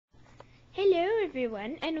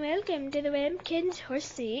everyone, and welcome to the Webkinz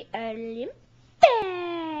Horsie Olympics.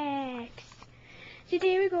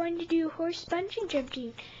 Today we're going to do horse bungee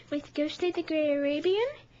jumping with Ghostly the Grey Arabian,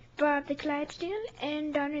 Bob the Clydesdale,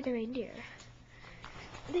 and Donner the Reindeer.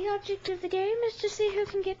 The object of the game is to see who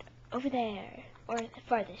can get over there, or the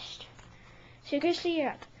farthest. So Ghostly, you're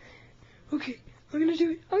up. Okay, I'm gonna do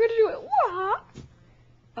it. What?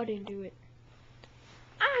 I didn't do it.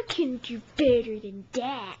 I can do better than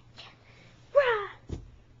that. Rah!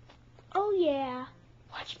 Oh yeah,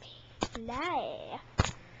 watch me fly.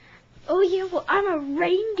 Oh yeah, well I'm a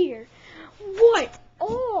reindeer. What?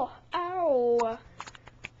 Oh, ow.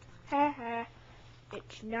 Haha,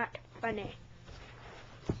 it's not funny.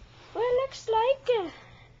 Well, it looks like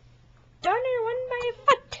Donner won by a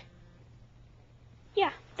foot.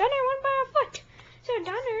 Yeah, Donner won by a foot. So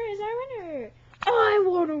Donner is our winner. I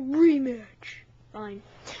want a rematch. Fine.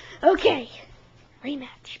 Okay.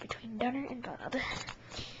 Rematch between Donner and Bob.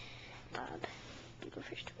 Bob, you go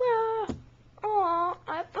first. Well,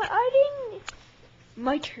 but I didn't.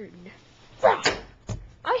 My turn. Rah!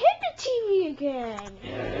 I hit the TV again.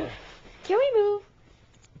 Can we move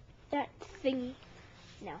that thingy?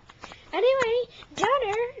 No. Anyway,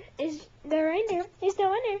 Donner is the reindeer is the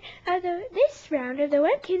winner of this round of the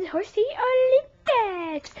Webkinz Horsie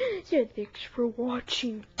Olympics. So thanks for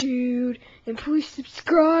watching, dude, and please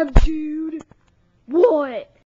subscribe, dude. What?